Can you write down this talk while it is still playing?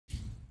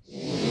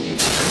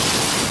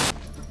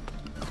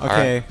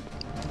Okay,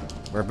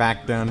 we're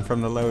back done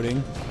from the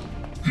loading.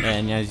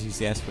 And as you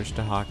see, I switched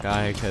to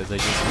Hawkeye because I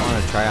just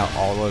want to try out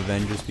all the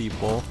Avengers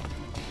people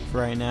for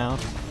right now.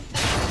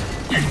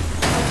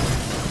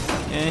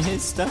 And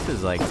his stuff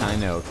is like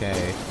kind of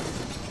okay.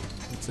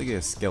 It's like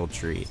a skill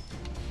tree.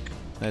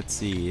 Let's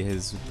see,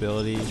 his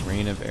abilities,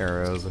 rain of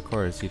arrows, of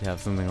course he'd have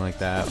something like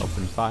that.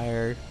 Open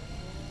fire.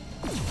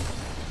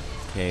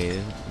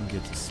 Okay,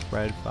 get to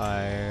spread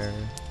fire.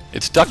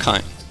 It's duck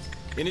hunt.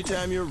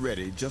 Anytime you're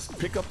ready, just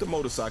pick up the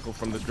motorcycle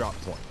from the drop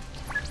point.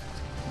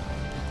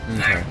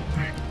 Okay.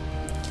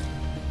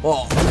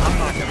 Well, I'm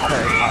not gonna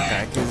play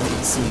Hawkeye because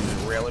he seems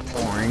really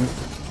boring.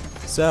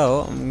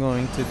 So, I'm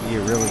going to be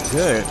really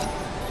good.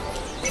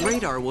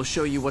 Radar will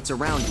show you what's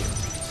around you.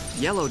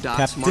 Yellow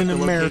dots Captain mark the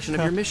location America.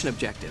 of your mission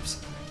objectives.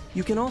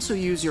 You can also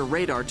use your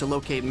radar to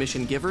locate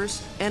mission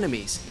givers,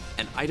 enemies,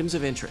 and items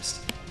of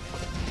interest.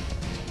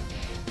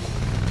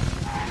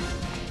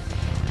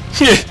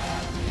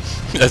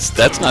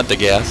 That's not the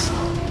gas.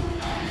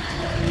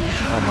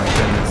 Oh my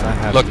goodness, I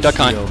have Look, the duck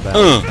hunt. shield that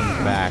comes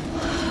back.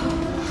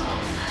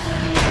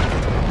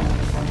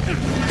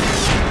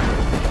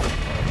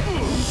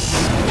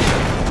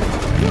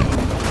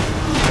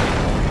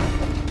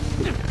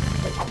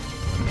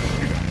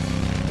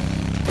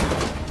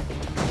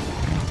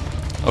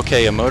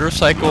 Okay, a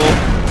motorcycle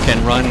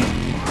can run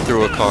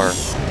through a car.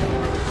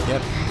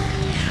 Yep.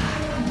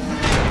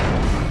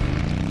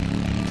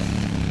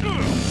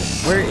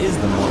 Where is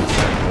the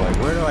motorcycle? Like,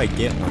 where do I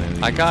get one of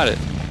these? I got it.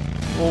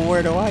 Well,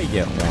 where do I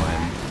get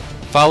one?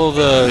 Follow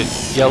the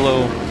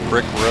yellow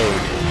brick road.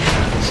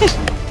 This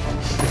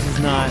is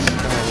not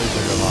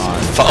Wizard of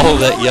Oz. Follow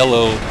that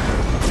yellow.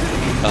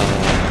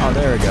 Oh,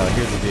 there we go.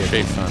 Here's the vehicle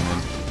shape.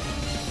 summon.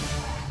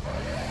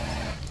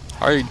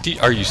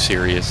 Are you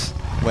serious?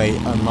 Wait,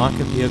 unlock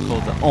a vehicle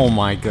to... Oh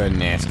my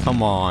goodness,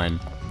 come on.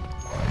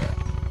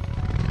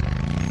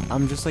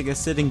 I'm just like a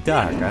sitting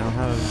duck. I don't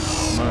have a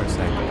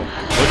motorcycle.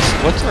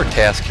 What's our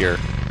task here?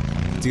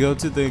 To go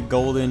to the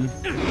golden...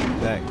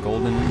 That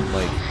golden,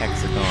 like,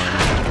 hexagon.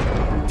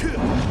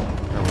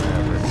 Or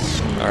whatever.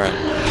 Alright.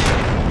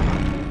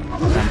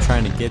 I'm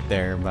trying to get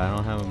there, but I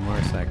don't have a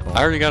motorcycle.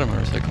 I already got a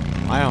motorcycle.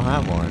 I don't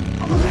have one.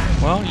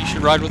 Well, you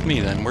should ride with me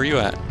then. Where you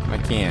at? I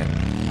can't.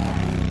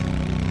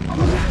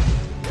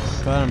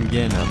 But I'm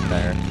getting up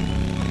there.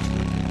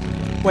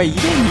 Wait, you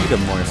don't need a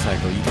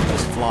motorcycle. You can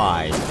just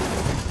fly.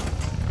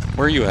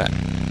 Where are you at?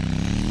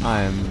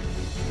 I'm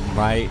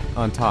right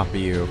on top of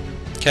you.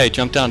 Okay,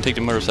 jump down and take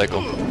the motorcycle.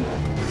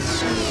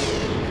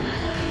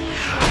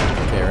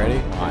 Okay,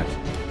 ready? Watch.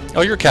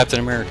 Oh, you're Captain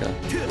America.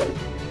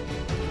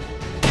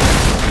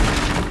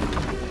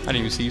 I didn't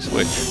even see you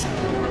switch.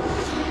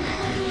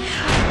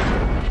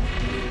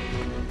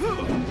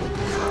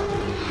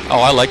 Oh,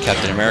 I like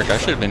Captain America. I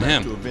should have been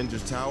him. To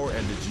Avengers Tower,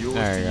 and it's yours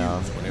There to you go.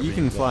 use whenever You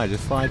can want. fly.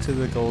 Just fly to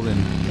the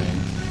golden thing.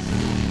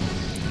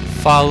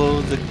 Follow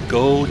the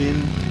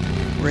golden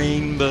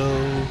rainbow.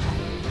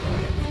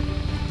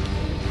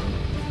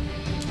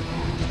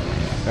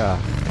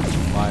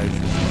 Fly is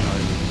just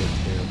hard to get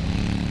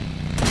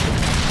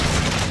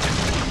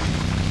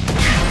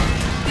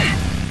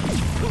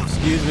to.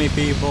 Excuse me,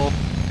 people.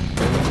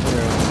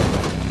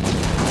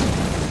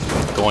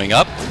 Going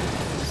up?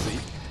 See?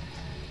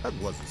 That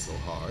wasn't so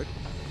hard.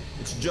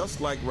 It's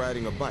just like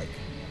riding a bike,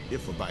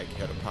 if a bike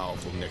had a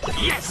powerful next to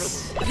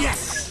Yes!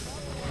 Yes!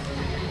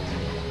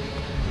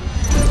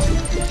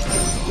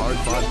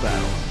 hard-fought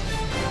battle.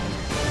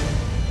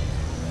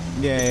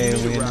 Yay,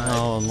 we Ride,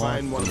 now unlock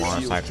find one the of the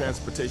SEAL's motorcycle.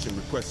 transportation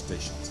request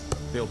stations.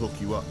 They'll hook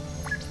you up.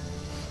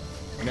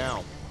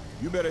 Now,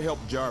 you better help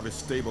Jarvis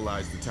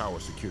stabilize the tower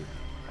security.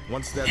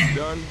 Once that's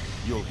done,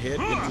 you'll head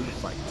into the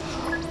fight.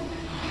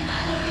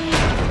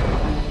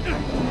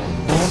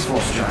 All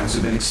force giants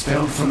have been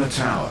expelled from the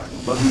tower,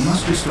 but we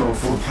must restore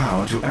full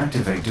power to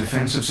activate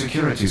defensive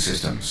security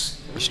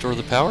systems. Restore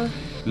the power?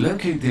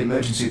 Locate the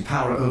emergency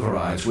power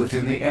overrides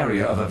within the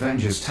area of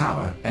Avengers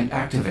Tower and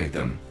activate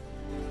them.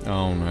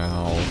 Oh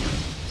no.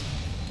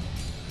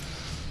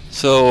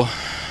 So,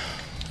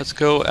 let's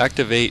go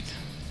activate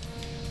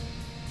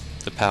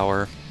the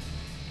power.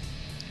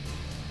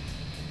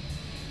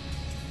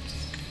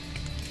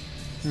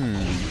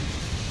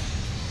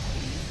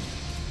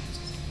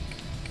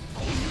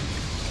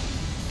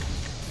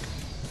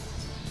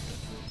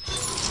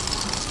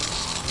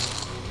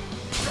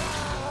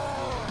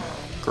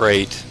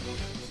 Great.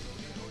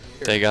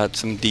 They got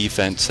some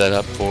defense set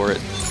up for it.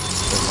 The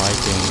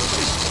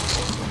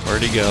Vikings.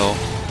 Where'd he go?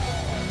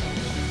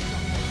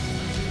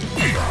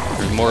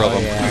 There's more of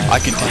them. Yeah. I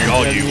can take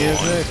all Good you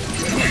want. music.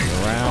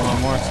 Around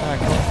on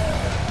motorcycle.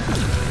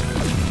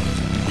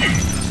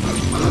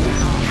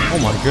 Oh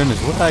my goodness,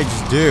 what did I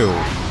just do?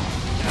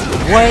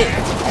 What?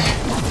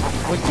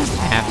 What just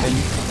happened?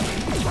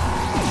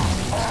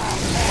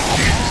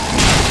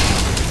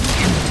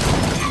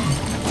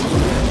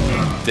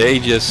 They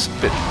just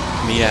spit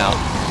me out.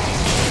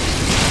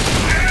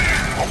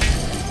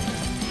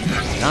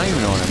 I don't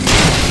even know what I mean.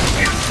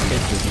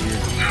 Hit this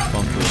weird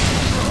bumper.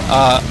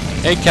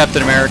 Hey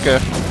Captain America.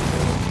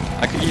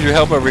 I could use your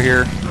help over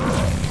here.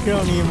 You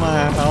don't need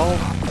my help.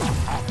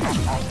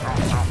 Okay,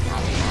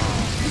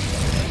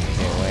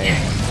 wait.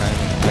 I'm trying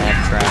to grab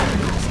track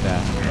of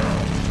stuff.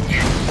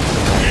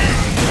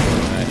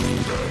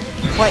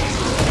 What?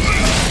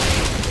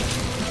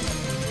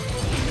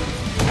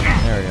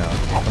 There we go.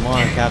 Come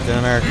on, Captain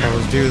America,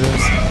 let's do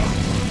this.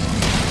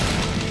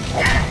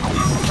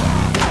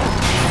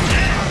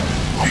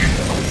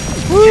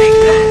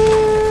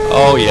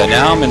 Oh yeah,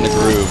 now I'm in the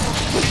groove.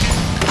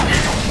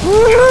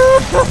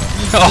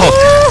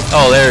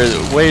 Oh, there's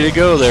way to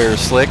go there,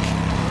 Slick.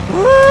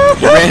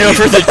 You ran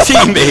over the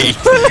teammate.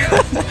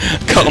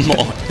 Come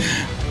on,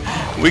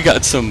 we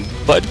got some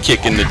butt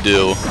kicking to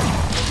do.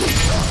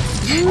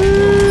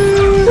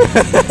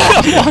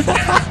 Come on,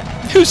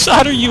 whose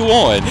side are you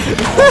on?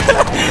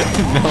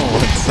 No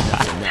one's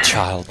side.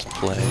 Child's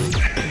play.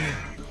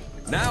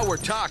 Now we're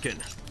talking.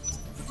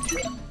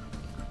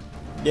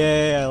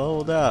 Yay, I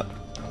leveled up.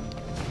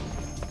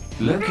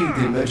 Locate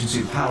the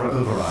emergency power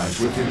overrides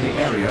within the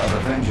area of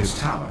Avengers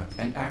Tower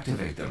and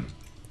activate them.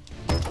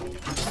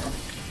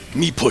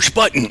 Me push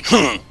button.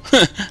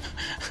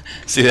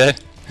 See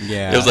that?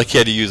 Yeah. It was like he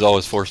had to use all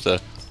his force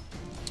to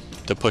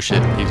push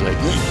it. He's like.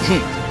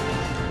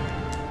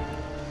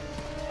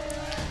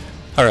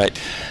 All right.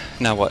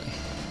 Now what?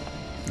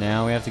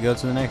 Now we have to go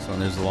to the next one.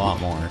 There's a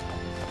lot more.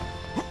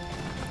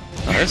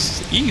 Oh,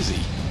 this is easy.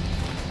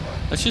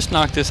 Let's just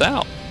knock this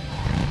out.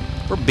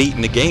 We're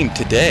beating the game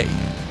today.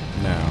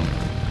 No.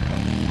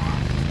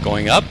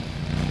 Going up.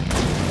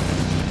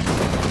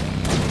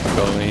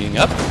 Going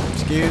up.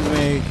 Excuse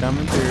me,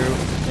 coming through.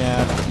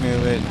 Yeah,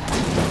 move it.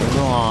 Move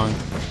along.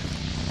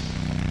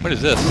 What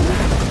is this?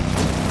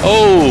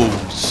 Oh,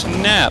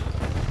 snap.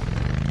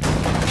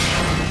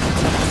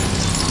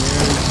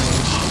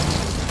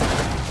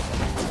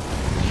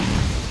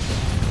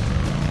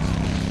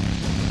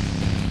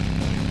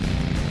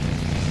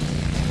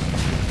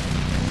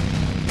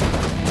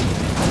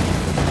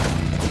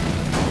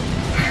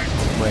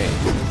 Wait,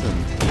 this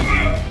isn't...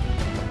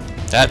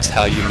 That's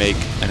how you make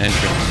an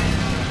entrance.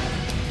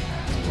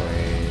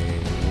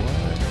 Wait,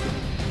 what?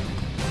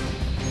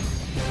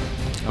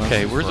 Oh,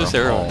 Okay, where's this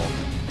arrow?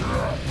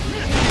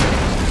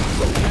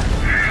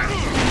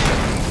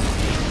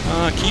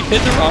 Keep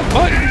hitting the wrong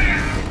button.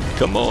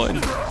 Come on.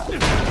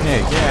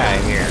 Hey, get out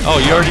of here. Oh,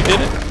 you already did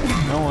it?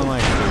 No one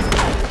likes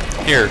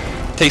this. Here,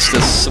 taste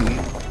this some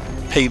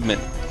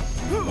pavement.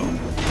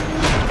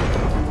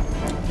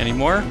 Any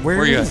more?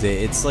 Where you is at?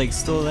 it? It's like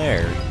still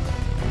there.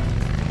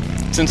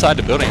 It's inside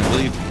the building, I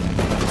believe. No,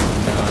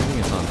 I think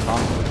it's on top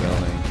of the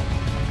building.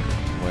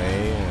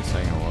 Wait a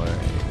second. Wait.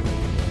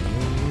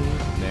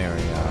 There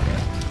we go.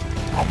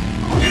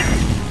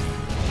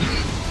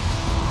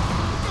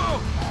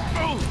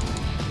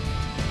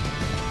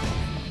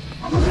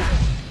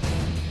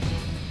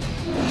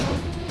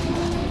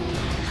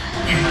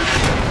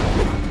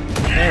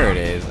 There it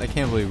is. I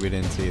can't believe we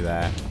didn't see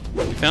that.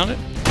 You found it?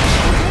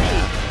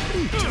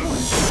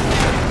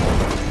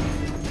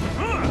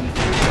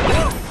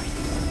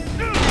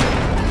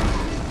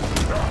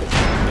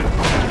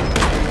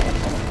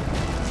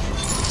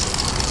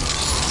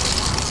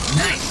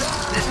 Nice.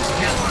 This is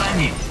just what I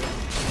need.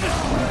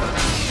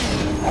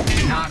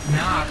 Knock,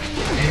 knock.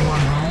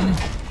 Anyone home?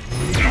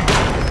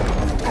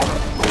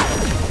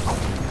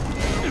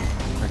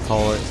 I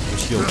call it the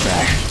shield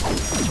trap.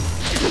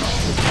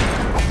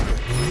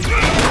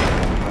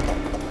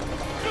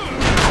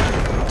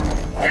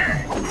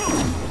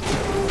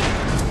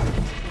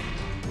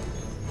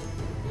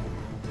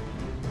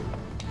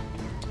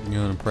 You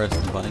wanna press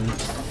the button?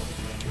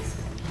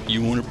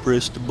 You want to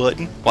press the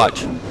button?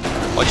 Watch.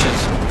 Watch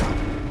this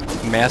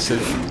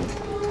massive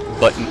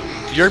button.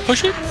 Did you already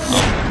push it?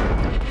 Oh.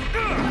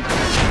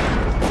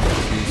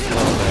 He's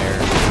still there.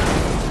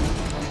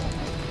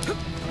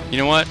 You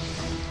know what?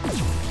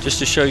 Just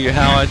to show you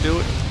how I do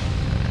it,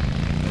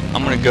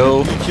 I'm gonna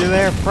go. Get you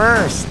there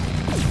first.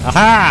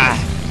 Aha!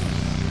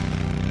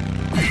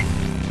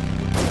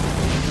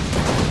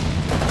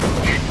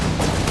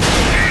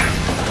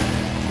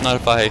 Not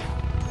if I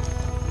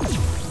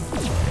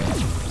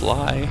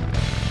fly.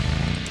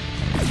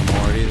 I'm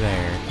already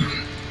there.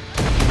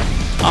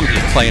 I'm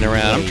just playing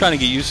around. I'm trying to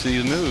get used to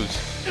these moves.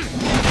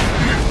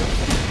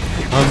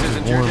 I'm just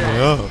warming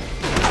up.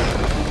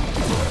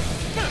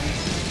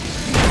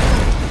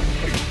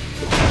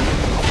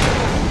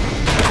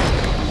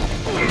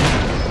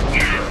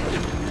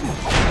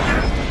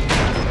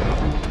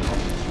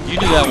 You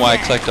do that while I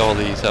collect all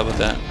these. How about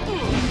that?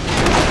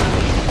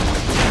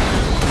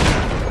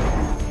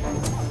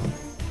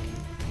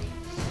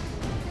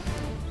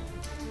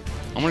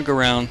 I'm gonna go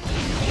around,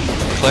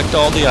 collect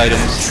all the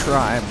items.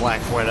 Try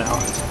Black Widow.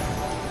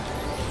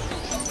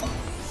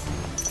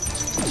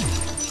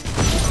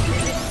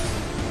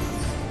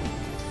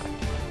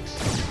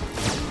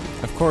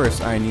 Of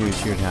course, I knew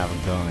she would have a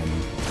gun.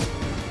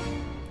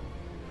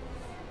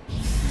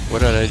 What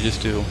did I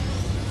just do?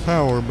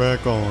 Power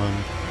back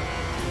on.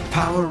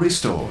 Power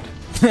restored.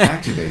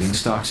 Activating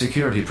stock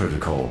security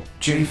protocol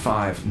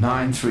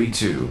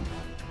J5932.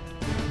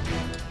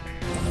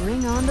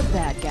 Bring on the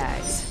bad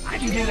guys. I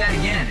can do that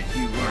again if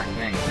you weren't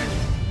paying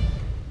attention.